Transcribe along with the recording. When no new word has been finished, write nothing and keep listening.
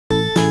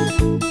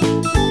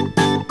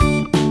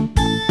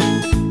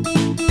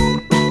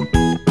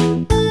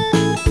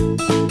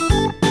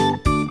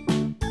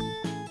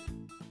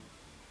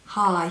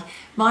Hi,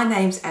 my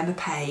name's Emma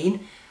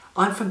Payne.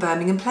 I'm from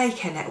Birmingham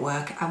Playcare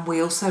Network and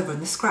we also run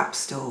the Scrap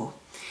Store.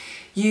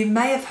 You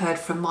may have heard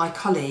from my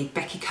colleague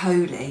Becky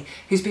Coley,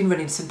 who's been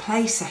running some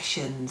play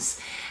sessions,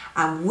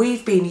 and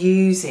we've been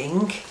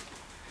using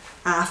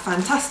our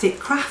fantastic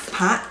craft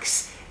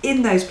packs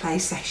in those play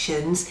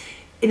sessions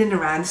in and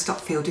around the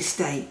Stopfield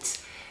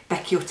estate.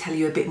 Becky will tell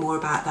you a bit more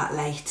about that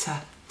later.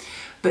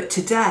 But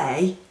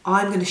today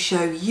I'm going to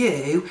show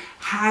you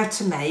how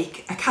to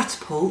make a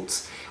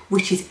catapult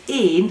which is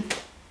in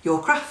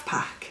your craft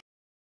pack.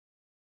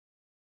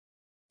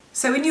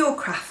 So in your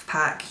craft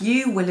pack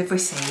you will have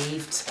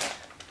received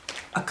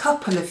a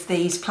couple of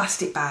these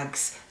plastic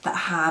bags that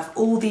have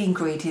all the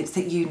ingredients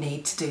that you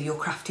need to do your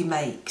crafty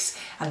makes,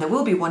 and there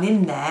will be one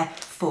in there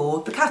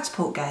for the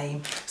Catapult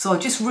game. So I'll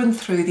just run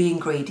through the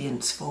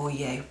ingredients for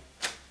you.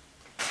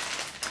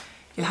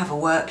 You'll have a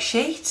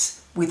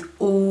worksheet with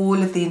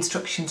all of the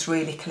instructions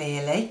really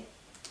clearly.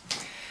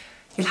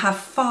 You'll have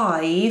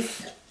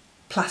 5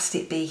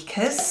 plastic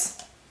beakers.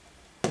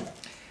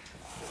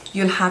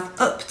 You'll have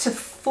up to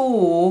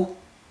 4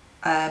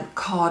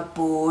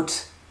 cardboard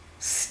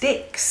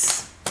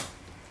sticks,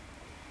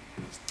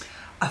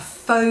 a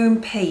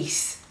foam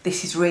piece.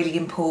 This is really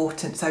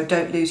important, so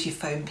don't lose your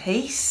foam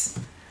piece.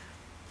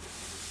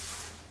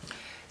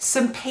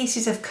 Some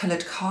pieces of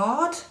coloured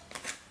card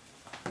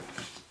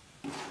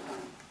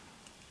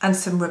and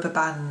some rubber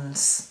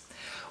bands.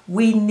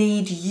 We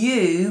need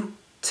you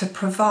to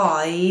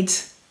provide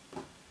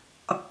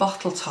a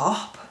bottle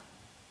top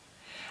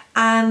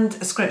and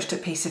a scrunched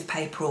up piece of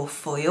paper or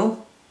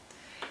foil.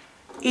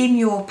 In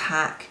your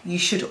pack you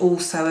should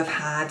also have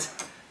had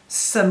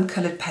some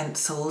coloured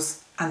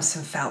pencils and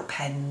some felt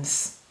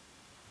pens.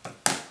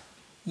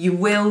 You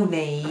will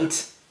need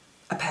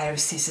a pair of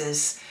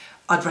scissors.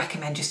 I'd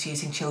recommend just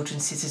using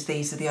children's scissors.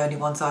 These are the only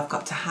ones I've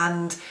got to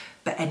hand,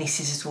 but any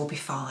scissors will be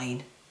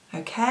fine.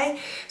 Okay,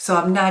 so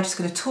I'm now just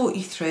going to talk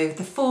you through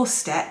the 4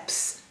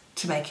 steps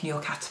to making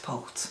your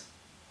catapult.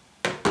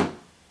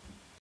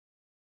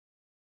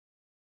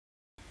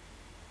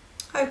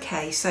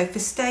 Okay, so for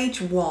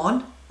stage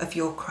 1 of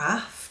your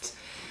craft,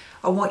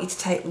 I want you to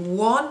take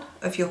one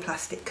of your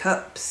plastic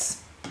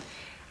cups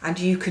and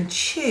you can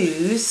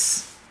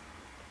choose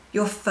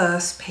your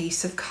first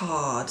piece of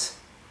card.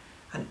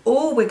 And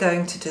all we're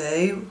going to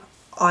do,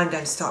 I'm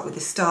going to start with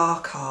the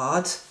star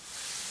card.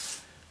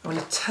 I'm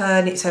going to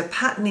turn it so the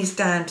pattern is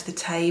down to the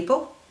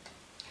table,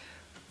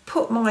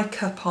 put my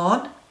cup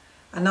on,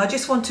 and I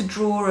just want to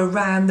draw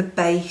around the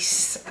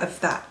base of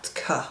that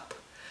cup.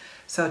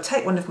 So I'll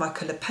take one of my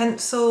coloured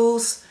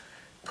pencils,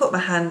 put my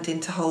hand in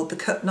to hold the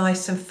cup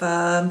nice and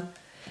firm,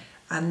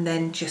 and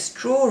then just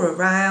draw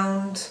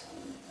around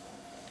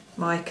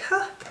my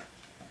cup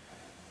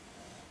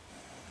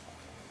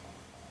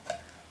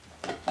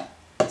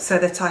so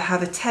that I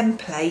have a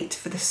template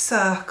for the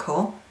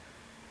circle,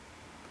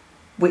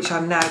 which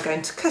I'm now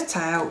going to cut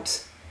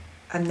out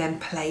and then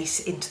place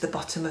into the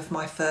bottom of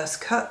my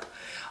first cup.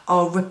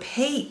 I'll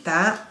repeat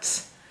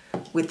that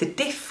with the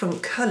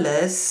different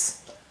colours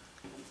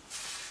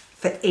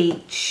for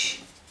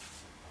each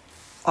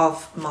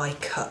of my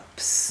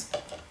cups.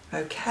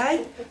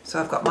 Okay,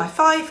 so I've got my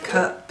 5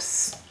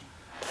 cups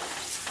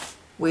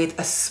with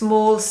a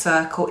small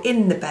circle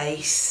in the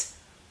base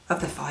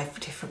of the 5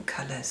 different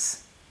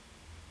colours.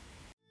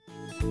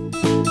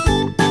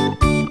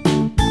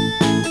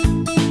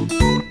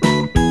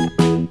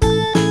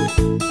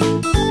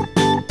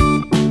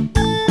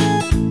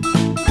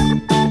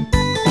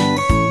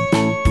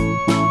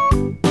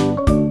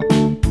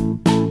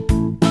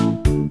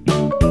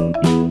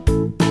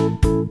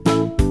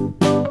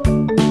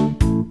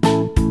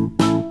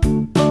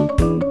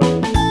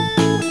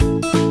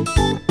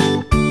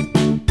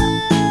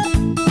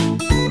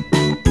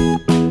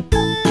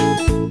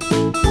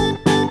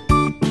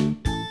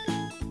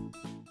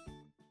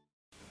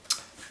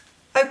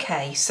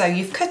 Okay, so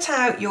you've cut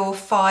out your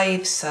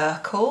 5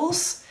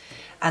 circles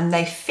and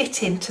they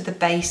fit into the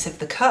base of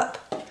the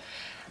cup,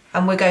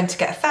 and we're going to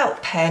get a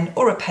felt pen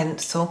or a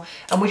pencil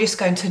and we're just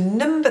going to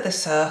number the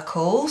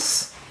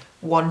circles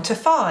 1 to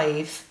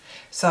 5.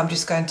 So I'm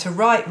just going to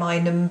write my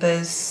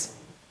numbers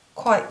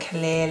quite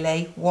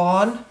clearly.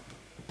 1,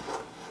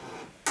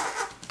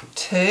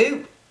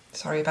 2,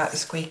 sorry about the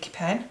squeaky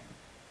pen,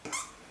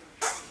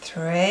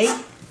 3,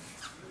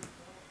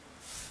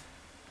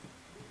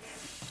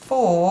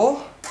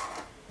 4,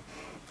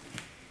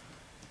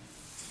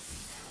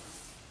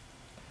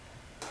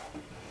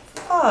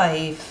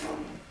 5.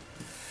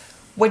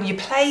 When you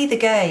play the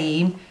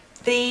game,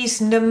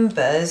 these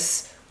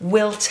numbers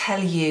will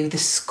tell you the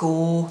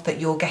score that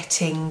you're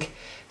getting.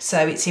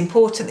 So it's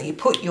important that you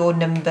put your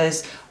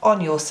numbers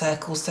on your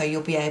circles so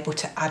you'll be able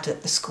to add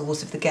up the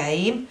scores of the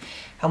game.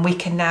 And we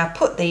can now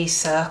put these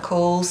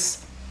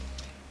circles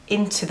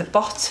into the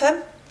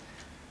bottom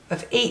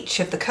of each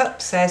of the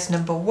cups. There's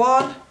number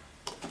 1.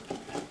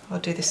 I'll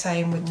do the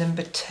same with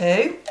number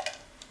 2.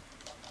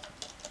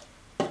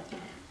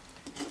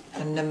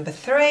 And number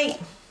 3.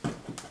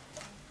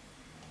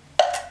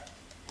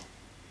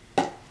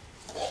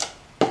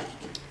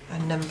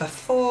 And number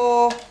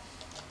 4.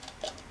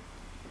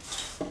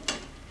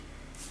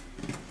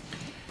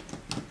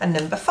 and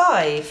number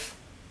 5.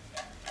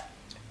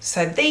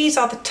 So these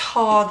are the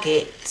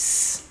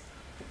targets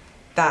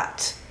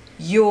that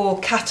your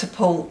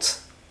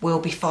catapult will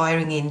be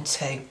firing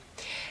into.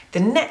 The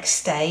next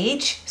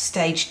stage,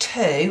 stage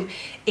 2,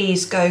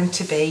 is going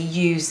to be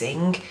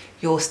using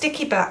your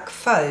sticky black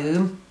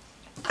foam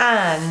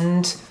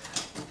and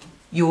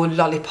your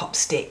lollipop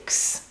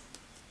sticks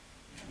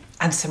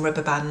and some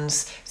rubber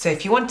bands. So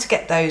if you want to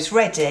get those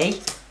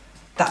ready,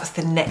 that's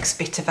the next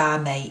bit of our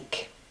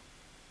make.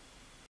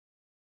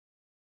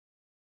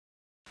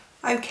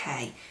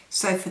 Okay,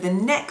 so for the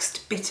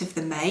next bit of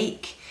the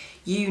make,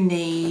 you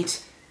need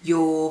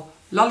your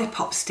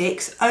lollipop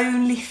sticks,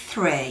 only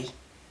 3.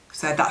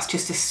 So that's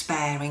just a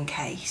spare in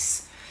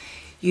case.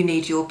 You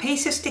need your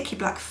piece of sticky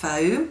black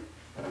foam,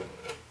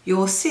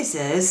 your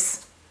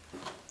scissors,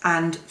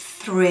 and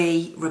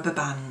 3 rubber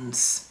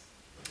bands.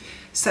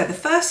 So the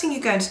first thing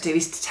you're going to do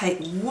is to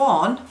take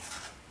one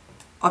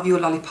of your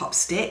lollipop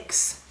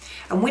sticks,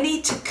 and we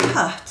need to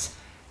cut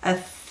a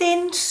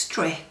thin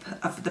strip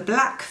of the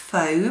black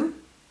foam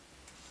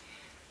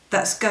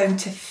that's going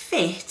to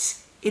fit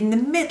in the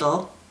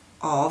middle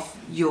of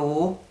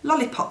your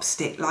lollipop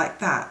stick like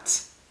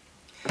that.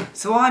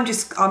 So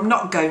I'm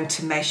not going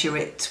to measure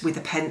it with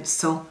a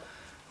pencil.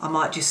 I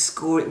might just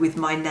score it with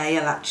my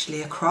nail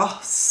actually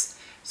across.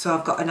 So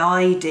I've got an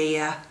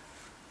idea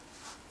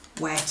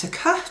where to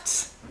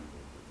cut.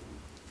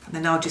 And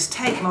then I'll just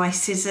take my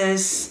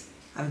scissors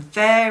and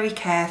very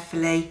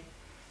carefully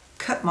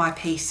cut my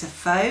piece of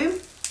foam.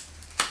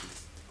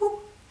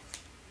 Ooh.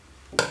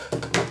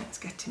 Let's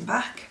get him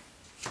back.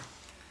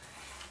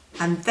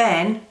 And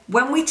then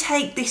when we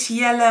take this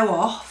yellow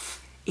off,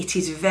 it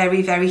is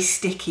very, very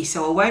sticky,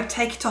 so I won't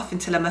take it off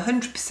until I'm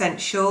 100%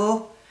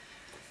 sure.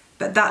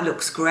 But that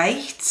looks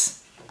great,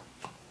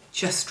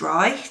 just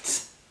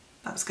right.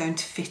 That's going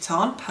to fit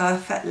on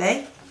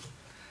perfectly.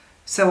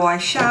 So I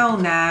shall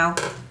now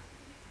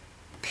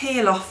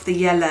peel off the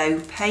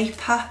yellow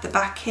paper, the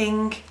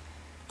backing,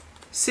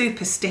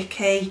 super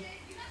sticky,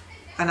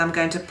 and I'm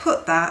going to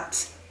put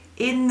that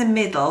in the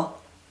middle,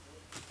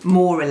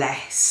 more or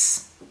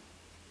less,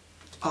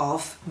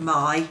 of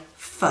my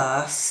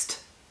first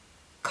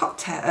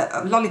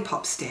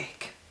lollipop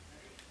stick.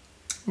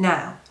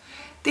 Now,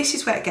 this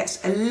is where it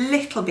gets a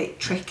little bit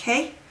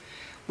tricky.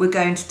 We're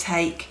going to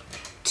take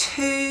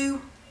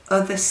 2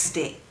 other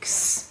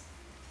sticks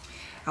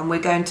and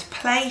we're going to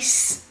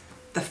place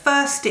the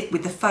first stick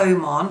with the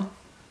foam on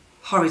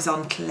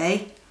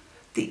horizontally.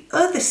 The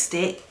other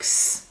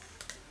sticks,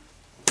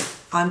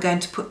 I'm going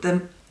to put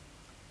them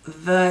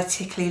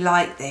vertically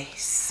like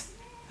this,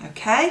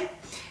 okay?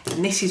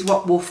 And this is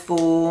what will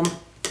form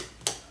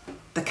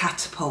the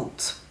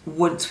catapult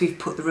once we've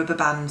put the rubber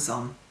bands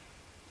on.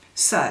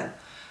 So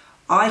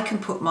I can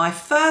put my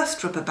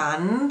first rubber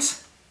band,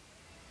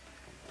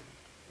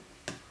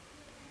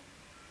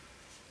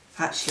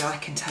 actually I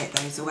can take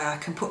those away, I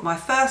can put my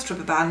first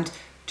rubber band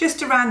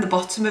just around the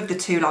bottom of the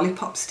 2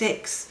 lollipop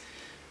sticks,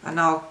 and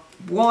I'll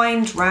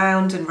wind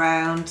round and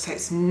round so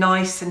it's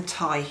nice and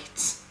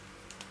tight.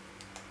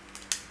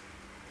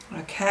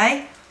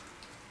 Okay,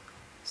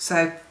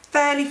 so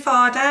fairly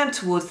far down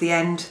towards the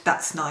end,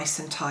 that's nice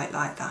and tight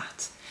like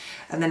that.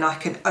 And then I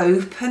can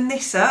open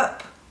this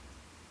up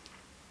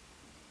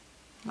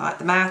like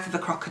the mouth of a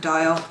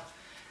crocodile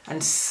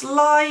and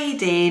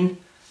slide in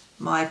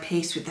my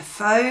piece with the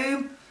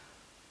foam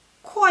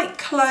quite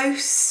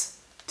close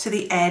to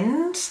the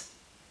end.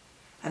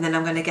 And then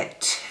I'm going to get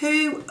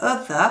 2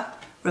 other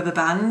rubber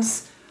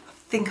bands. I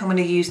think I'm going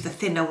to use the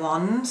thinner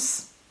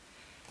ones,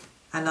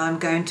 and I'm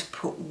going to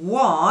put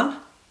one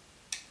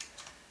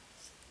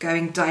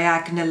going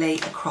diagonally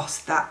across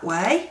that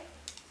way.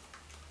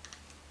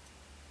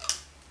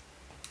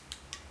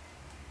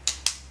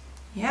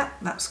 Yep,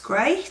 that's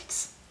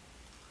great.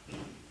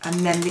 And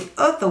then the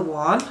other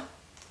one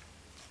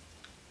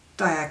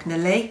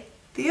diagonally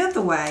the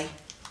other way.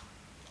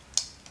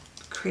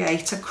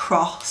 Create a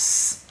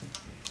cross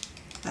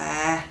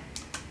there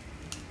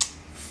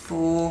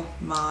for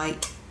my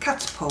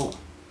catapult.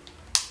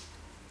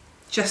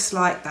 Just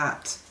like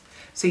that.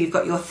 So you've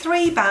got your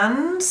 3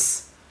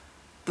 bands.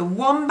 The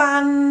 1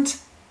 band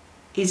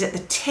is at the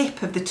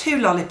tip of the 2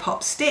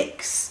 lollipop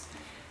sticks,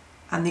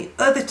 and the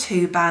other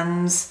 2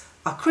 bands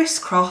are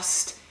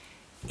crisscrossed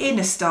in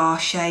a star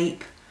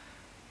shape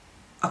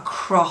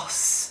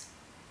across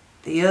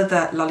the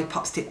other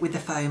lollipop stick with the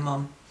foam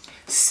on,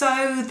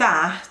 so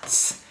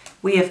that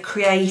we have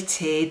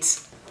created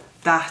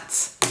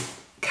that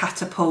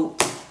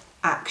catapult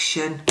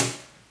action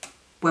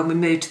when we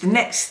move to the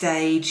next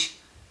stage,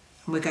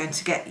 and we're going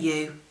to get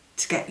you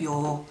to get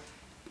your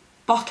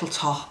bottle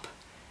top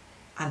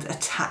and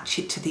attach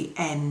it to the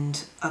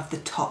end of the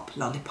top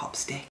lollipop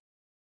stick.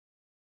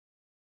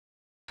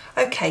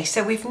 Okay,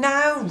 so we've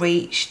now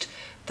reached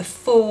the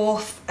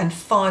 4th and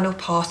final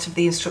part of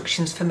the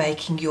instructions for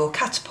making your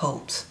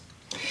catapult.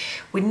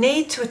 We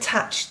need to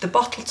attach the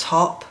bottle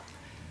top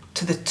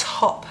to the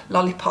top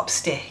lollipop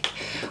stick.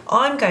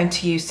 I'm going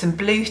to use some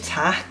blue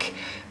tack,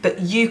 but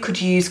you could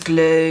use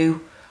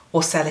glue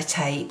or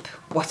sellotape,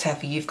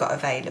 whatever you've got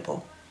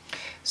available.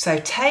 So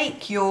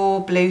take your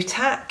blue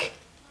tack,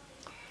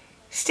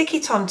 stick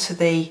it onto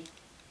the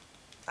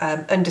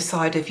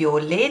underside of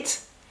your lid,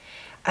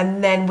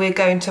 and then we're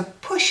going to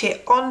push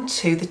it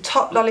onto the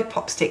top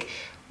lollipop stick.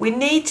 We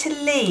need to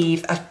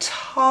leave a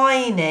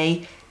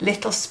tiny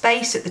little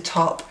space at the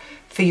top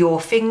for your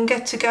finger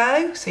to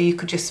go, so you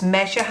could just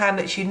measure how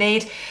much you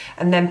need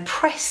and then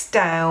press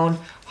down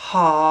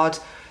hard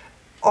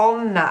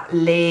on that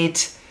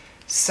lid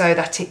so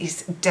that it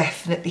is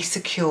definitely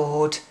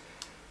secured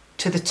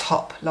to the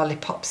top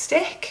lollipop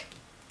stick.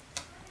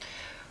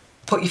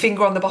 Put your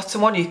finger on the bottom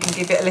one, you can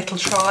give it a little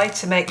try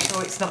to make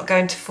sure it's not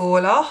going to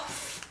fall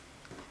off.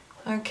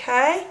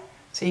 Okay,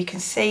 so you can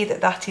see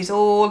that that is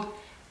all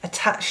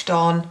attached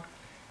on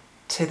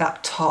to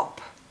that top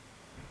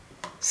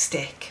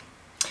stick.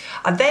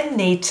 I then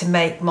need to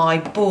make my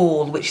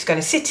ball, which is going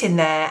to sit in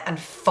there and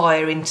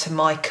fire into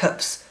my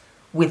cups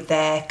with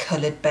their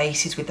coloured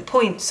bases with the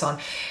points on.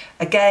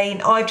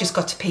 Again, I've just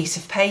got a piece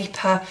of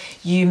paper.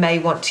 You may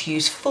want to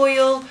use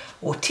foil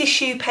or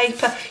tissue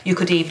paper. You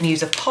could even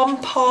use a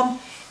pom-pom,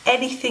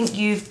 anything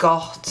you've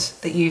got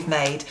that you've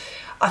made.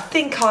 I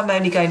think I'm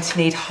only going to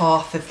need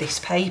half of this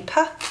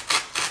paper.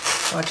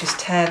 So I'll just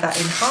tear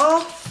that in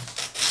half.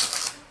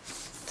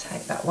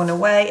 Take that one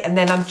away, and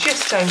then I'm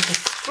just going to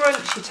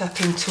scrunch it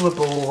up into a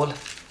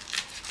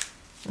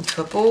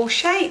ball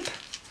shape.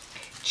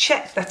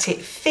 Check that it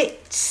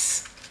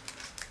fits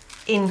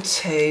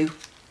into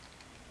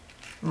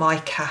my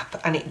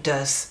cap, and it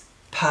does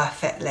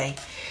perfectly.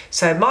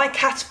 So my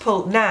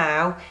catapult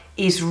now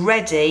is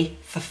ready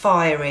for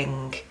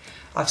firing.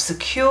 I've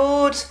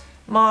secured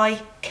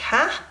my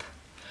cap,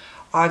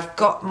 I've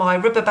got my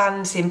rubber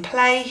bands in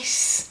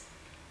place,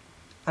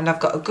 and I've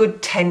got a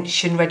good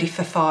tension ready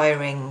for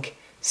firing.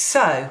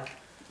 So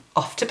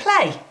off to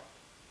play.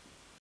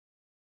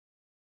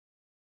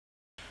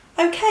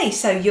 Okay,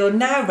 so you're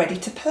now ready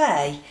to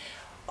play.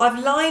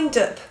 I've lined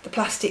up the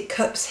plastic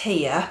cups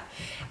here,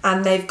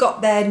 and they've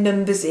got their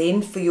numbers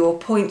in for your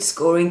point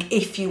scoring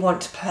if you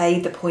want to play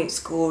the point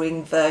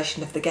scoring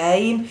version of the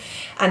game.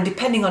 And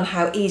depending on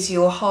how easy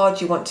or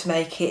hard you want to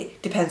make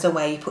it, depends on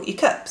where you put your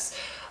cups.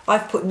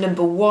 I've put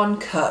number 1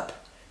 cup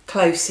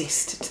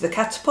closest to the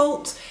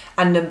catapult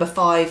and number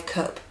 5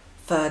 cup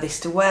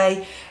furthest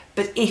away.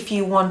 But if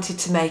you wanted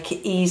to make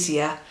it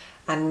easier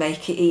and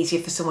make it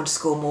easier for someone to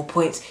score more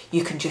points,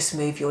 you can just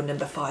move your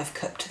number 5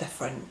 cup to the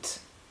front.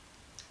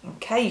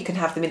 Okay, you can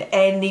have them in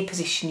any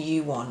position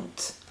you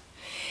want.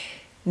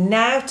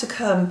 Now to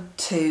come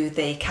to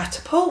the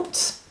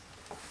catapult.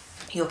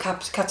 Your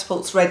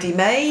catapult's ready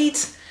made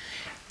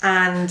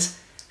and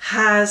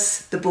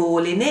has the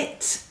ball in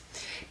it.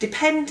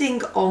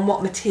 Depending on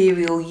what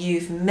material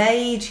you've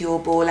made your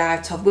ball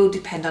out of will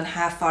depend on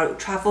how far it will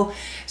travel.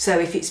 So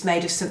if it's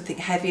made of something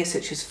heavier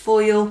such as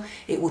foil,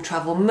 it will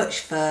travel much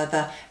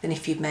further than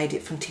if you've made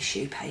it from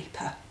tissue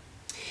paper.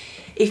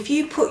 If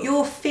you put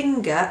your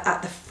finger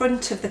at the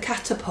front of the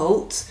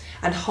catapult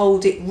and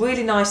hold it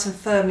really nice and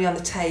firmly on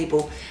the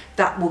table,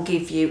 that will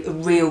give you a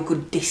real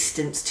good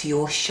distance to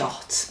your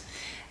shot.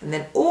 And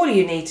then all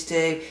you need to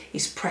do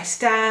is press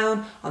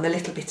down on the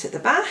little bit at the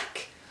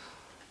back,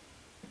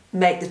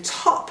 make the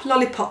top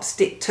lollipop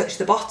stick touch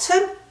the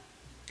bottom,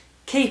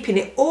 keeping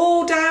it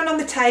all down on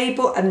the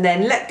table, and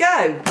then let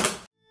go.